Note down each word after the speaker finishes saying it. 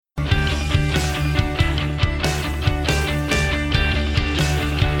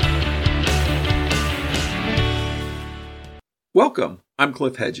Welcome. I'm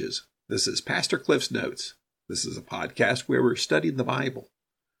Cliff Hedges. This is Pastor Cliff's Notes. This is a podcast where we're studying the Bible.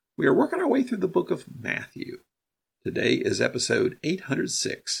 We are working our way through the book of Matthew. Today is episode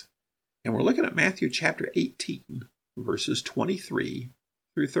 806, and we're looking at Matthew chapter 18, verses 23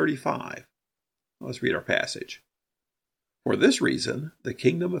 through 35. Let's read our passage. For this reason, the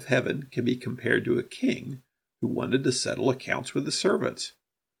kingdom of heaven can be compared to a king who wanted to settle accounts with his servants.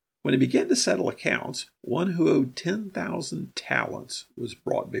 When he began to settle accounts, one who owed 10,000 talents was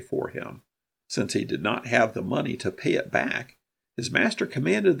brought before him. Since he did not have the money to pay it back, his master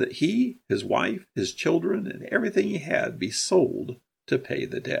commanded that he, his wife, his children, and everything he had be sold to pay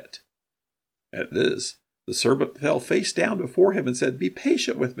the debt. At this, the servant fell face down before him and said, "Be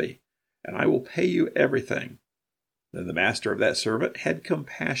patient with me, and I will pay you everything." Then the master of that servant had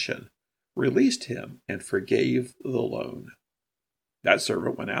compassion, released him, and forgave the loan. That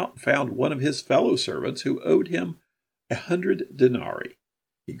servant went out and found one of his fellow servants who owed him 100 denarii.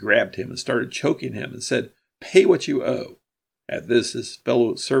 He grabbed him and started choking him and said, "Pay what you owe." At this, his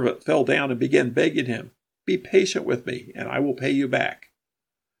fellow servant fell down and began begging him, "Be patient with me, and I will pay you back."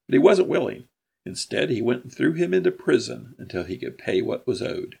 But he wasn't willing. Instead, he went and threw him into prison until he could pay what was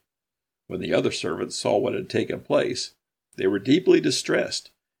owed. When the other servants saw what had taken place, they were deeply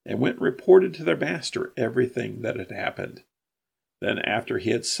distressed and went and reported to their master everything that had happened. Then after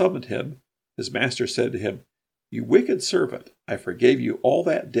he had summoned him, his master said to him, "You wicked servant, I forgave you all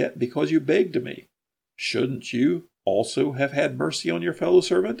that debt because you begged me. Shouldn't you also have had mercy on your fellow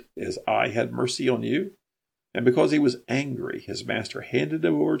servant, as I had mercy on you?" And because he was angry, his master handed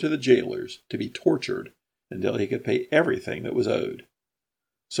him over to the jailers to be tortured until he could pay everything that was owed.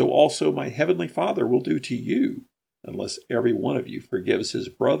 So also my heavenly Father will do to you, unless every one of you forgives his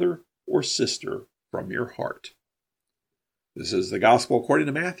brother or sister from your heart. This is the gospel according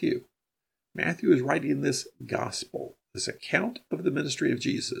to Matthew. Matthew is writing this gospel, this account of the ministry of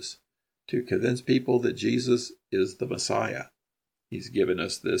Jesus, to convince people that Jesus is the Messiah. He's given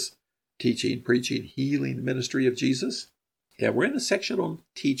us this teaching, preaching, healing ministry of Jesus. And we're in a section on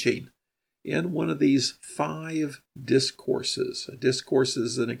teaching in one of these 5 discourses. A discourse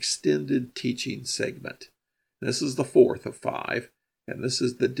is an extended teaching segment. This is the 4th of 5, and this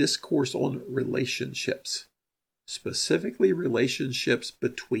is the discourse on relationships. Specifically relationships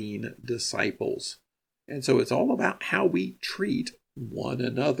between disciples. And so it's all about how we treat one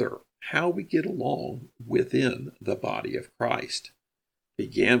another, how we get along within the body of Christ. It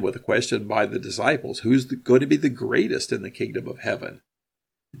began with a question by the disciples, who's going to be the greatest in the kingdom of heaven?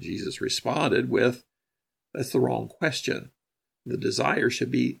 Jesus responded with, that's the wrong question. The desire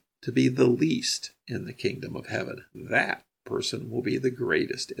should be to be the least in the kingdom of heaven. That person will be the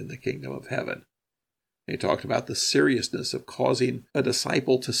greatest in the kingdom of heaven. He talked about the seriousness of causing a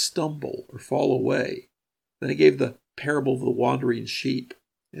disciple to stumble or fall away. Then he gave the parable of the wandering sheep,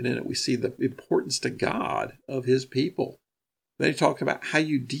 and in it we see the importance to God of his people. Then he talked about how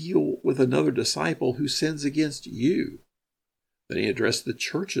you deal with another disciple who sins against you. Then he addressed the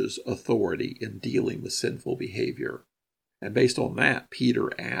church's authority in dealing with sinful behavior. And based on that, Peter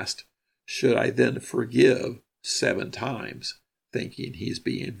asked, "Should I then forgive 7 times?" Thinking he's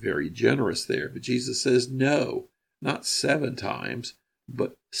being very generous there. But Jesus says, no, not 7 times,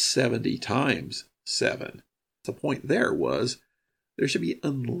 but 70 times 7. The point there was there should be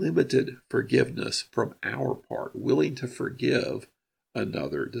unlimited forgiveness from our part, willing to forgive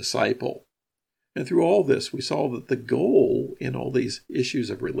another disciple. And through all this, we saw that the goal in all these issues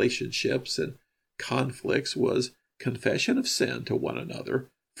of relationships and conflicts was confession of sin to one another,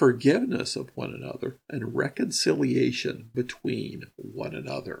 forgiveness of one another, and reconciliation between one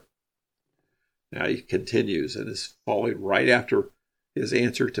another. Now he continues and is following right after his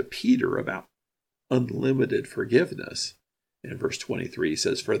answer to Peter about unlimited forgiveness. In verse 23 he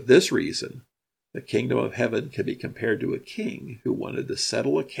says, "For this reason, the kingdom of heaven can be compared to a king who wanted to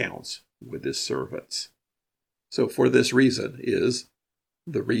settle accounts with his servants." So for this reason is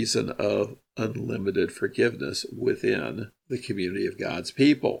the reason of unlimited forgiveness within the community of God's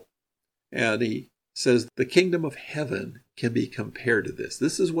people. And he says the kingdom of heaven can be compared to this.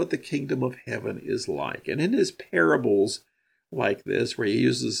 This is what the kingdom of heaven is like. And in his parables like this, where he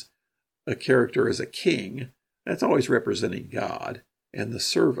uses a character as a king, that's always representing God, and the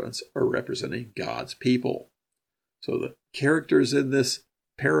servants are representing God's people. So the characters in this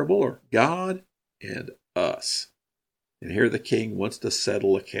parable are God and us. And here the king wants to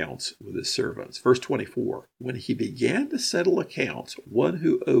settle accounts with his servants. Verse 24, when he began to settle accounts, one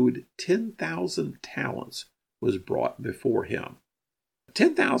who owed 10,000 talents was brought before him.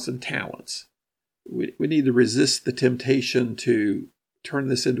 10,000 talents. We need to resist the temptation to turn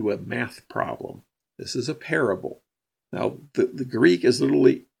this into a math problem. This is a parable. Now, the Greek is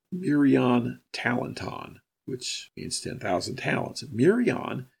literally myrion talenton, which means 10,000 talents.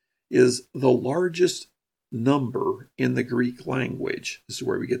 Myrion is the largest number in the Greek language. This is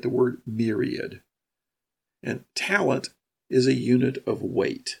where we get the word myriad. And talent is a unit of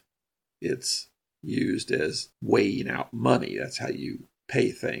weight. It's used as weighing out money. That's how you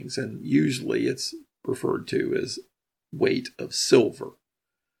pay things. And usually it's referred to as weight of silver.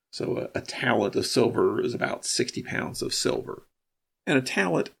 So a talent of silver is about 60 pounds of silver. And a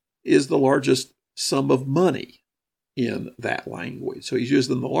talent is the largest sum of money in that language. So he's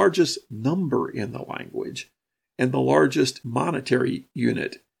using the largest number in the language and the largest monetary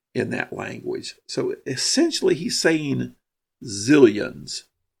unit in that language. So essentially he's saying zillions,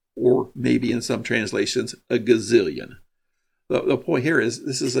 or maybe in some translations, a gazillion. The point here is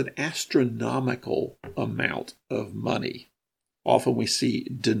this is an astronomical amount of money. Often we see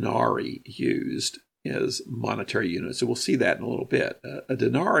denarii used as monetary units, so we'll see that in a little bit. A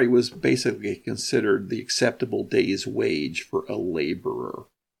denarii was basically considered the acceptable day's wage for a laborer.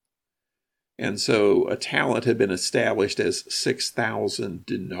 And so a talent had been established as 6,000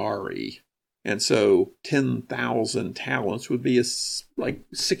 denarii. And so 10,000 talents would be like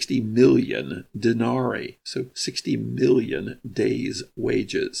 60 million denarii. So 60 million days'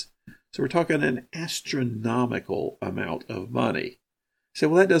 wages. So we're talking an astronomical amount of money. So,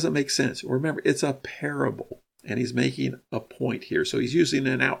 well, that doesn't make sense. Remember, it's a parable, and he's making a point here. So he's using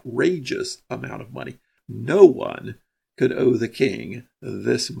an outrageous amount of money. No one could owe the king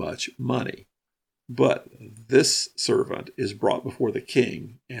this much money. But this servant is brought before the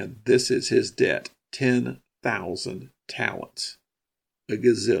king, and this is his debt, 10,000 talents, a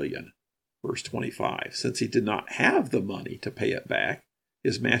gazillion. Verse 25, since he did not have the money to pay it back,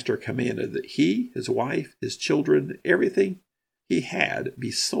 his master commanded that he, his wife, his children, everything he had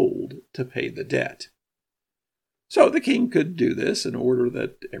be sold to pay the debt. So the king could do this in order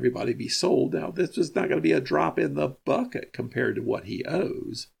that everybody be sold. Now, this is not going to be a drop in the bucket compared to what he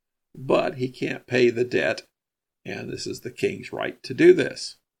owes, but he can't pay the debt, and this is the king's right to do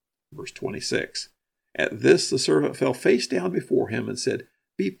this. Verse 26, at this the servant fell face down before him and said,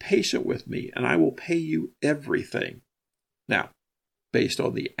 be patient with me, and I will pay you everything. Now, based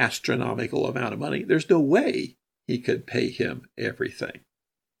on the astronomical amount of money, there's no way he could pay him everything.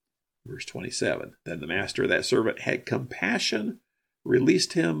 Verse 27, then the master of that servant had compassion,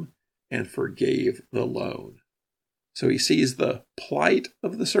 released him, and forgave the loan. So he sees the plight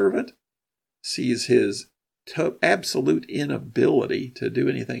of the servant, sees his absolute inability to do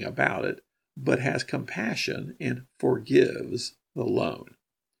anything about it, but has compassion and forgives the loan.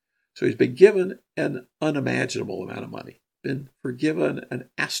 So he's been given an unimaginable amount of money, been forgiven an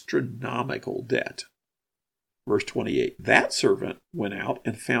astronomical debt. Verse 28, that servant went out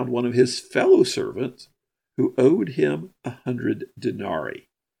and found one of his fellow servants who owed him 100 denarii.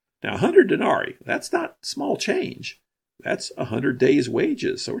 Now, 100 denarii, that's not small change. That's 100 days'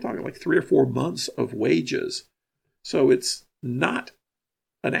 wages. So we're talking like 3 or 4 months of wages. So it's not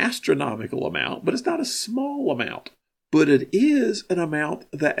an astronomical amount, but it's not a small amount. But it is an amount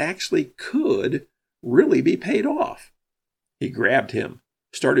that actually could really be paid off. He grabbed him,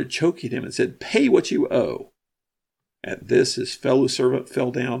 started choking him, and said, pay what you owe. At this, his fellow servant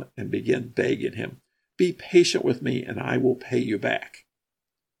fell down and began begging him, be patient with me, and I will pay you back.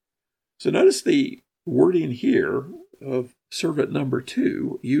 So notice the wording here of servant number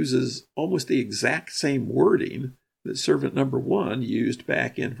 2 uses almost the exact same wording that servant number 1 used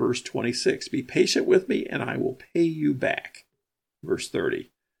back in verse 26. Be patient with me, and I will pay you back. Verse 30.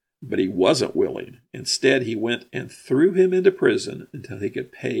 But he wasn't willing. Instead, he went and threw him into prison until he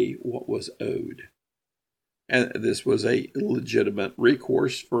could pay what was owed. And this was a legitimate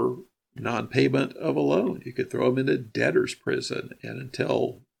recourse for non-payment of a loan. You could throw him into debtor's prison, and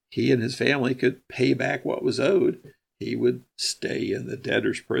until he and his family could pay back what was owed, he would stay in the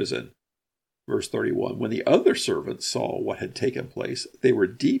debtor's prison. Verse 31, when the other servants saw what had taken place, they were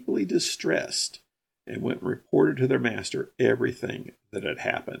deeply distressed and went and reported to their master everything that had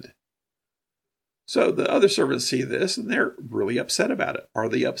happened. So the other servants see this, and they're really upset about it. Are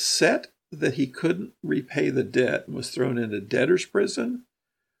they upset that he couldn't repay the debt and was thrown into debtor's prison?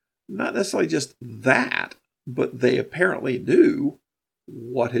 Not necessarily just that, but they apparently knew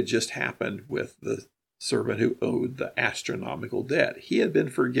what had just happened with the servant who owed the astronomical debt. He had been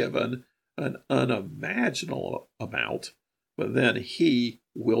forgiven an unimaginable amount, but then he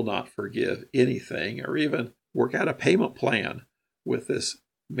will not forgive anything or even work out a payment plan with this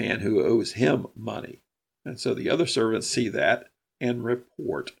man who owes him money. And so the other servants see that and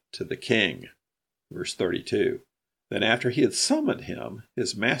report to the king. Verse 32, then after he had summoned him,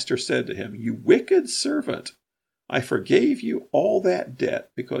 his master said to him, you wicked servant, I forgave you all that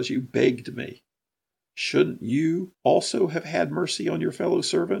debt because you begged me. Shouldn't you also have had mercy on your fellow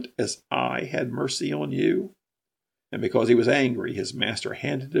servant as I had mercy on you?" And because he was angry, his master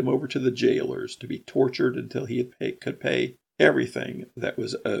handed him over to the jailers to be tortured until he could pay everything that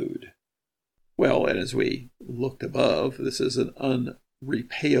was owed. Well, and as we looked above, this is an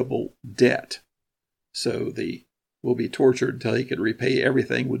unrepayable debt. So the will be tortured until he could repay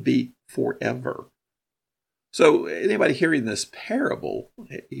everything would be forever. So anybody hearing this parable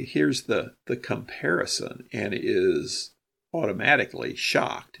hears the comparison and is automatically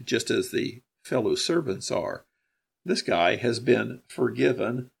shocked, just as the fellow servants are. This guy has been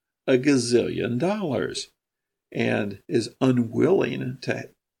forgiven $1 gazillion and is unwilling to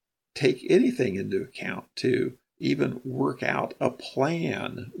take anything into account to even work out a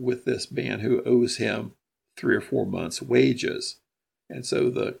plan with this man who owes him 3 or 4 months' wages. And so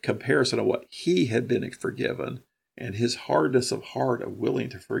the comparison of what he had been forgiven and his hardness of heart of willing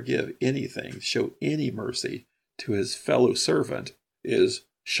to forgive anything, show any mercy to his fellow servant is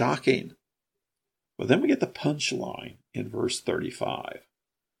shocking. But then we get the punchline in verse 35.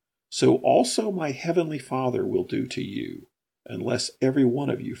 "So also my heavenly Father will do to you, unless every one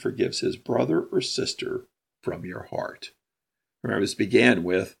of you forgives his brother or sister from your heart." Remember, this began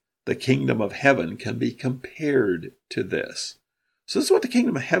with, the kingdom of heaven can be compared to this. So this is what the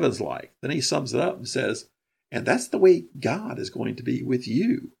kingdom of heaven's like. Then he sums it up and says, and that's the way God is going to be with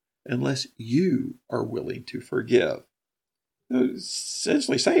you, unless you are willing to forgive.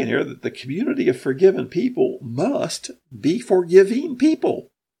 Essentially saying here that the community of forgiven people must be forgiving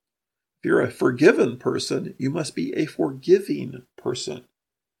people. If you're a forgiven person, you must be a forgiving person.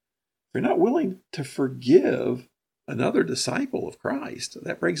 If you're not willing to forgive another disciple of Christ,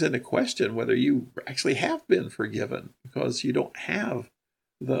 that brings into question whether you actually have been forgiven, because you don't have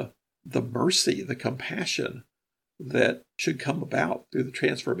the mercy, the compassion that should come about through the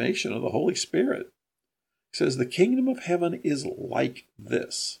transformation of the Holy Spirit. He says, the kingdom of heaven is like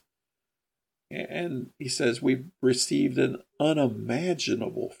this. And he says, we've received an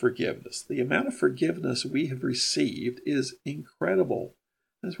unimaginable forgiveness. The amount of forgiveness we have received is incredible.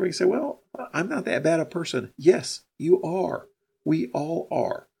 That's where you say, well, I'm not that bad a person. Yes, you are. We all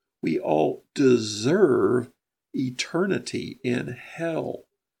are. We all deserve eternity in hell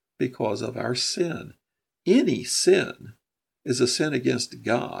because of our sin. Any sin is a sin against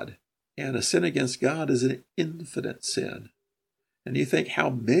God, and a sin against God is an infinite sin. And you think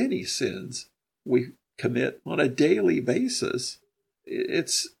how many sins we commit on a daily basis.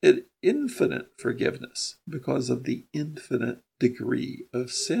 It's an infinite forgiveness because of the infinite degree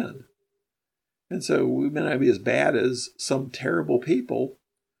of sin. And so we may not be as bad as some terrible people,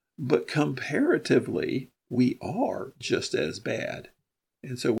 but comparatively, we are just as bad.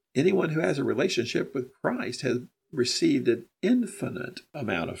 And so anyone who has a relationship with Christ has received an infinite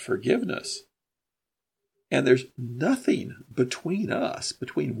amount of forgiveness. And there's nothing between us,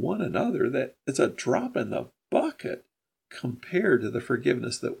 between one another, that is a drop in the bucket compared to the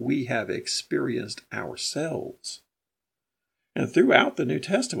forgiveness that we have experienced ourselves. And throughout the New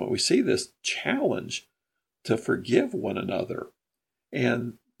Testament, we see this challenge to forgive one another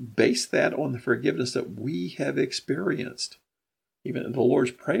and base that on the forgiveness that we have experienced. Even in the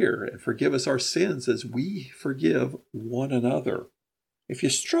Lord's Prayer, and forgive us our sins as we forgive one another. If you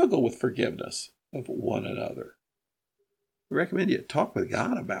struggle with forgiveness of one another, we recommend you talk with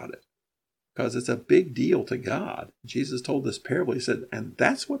God about it, because it's a big deal to God. Jesus told this parable, he said, and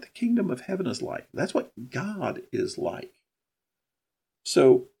that's what the kingdom of heaven is like. That's what God is like.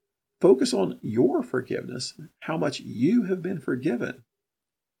 So focus on your forgiveness, how much you have been forgiven.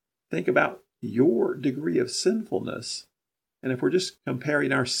 Think about your degree of sinfulness. And if we're just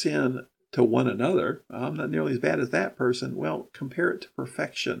comparing our sin to one another, I'm not nearly as bad as that person. Well, compare it to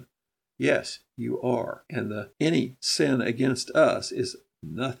perfection. Yes, you are. And any sin against us is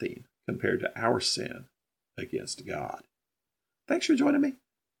nothing compared to our sin against God. Thanks for joining me.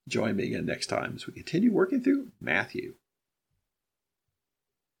 Join me again next time as we continue working through Matthew.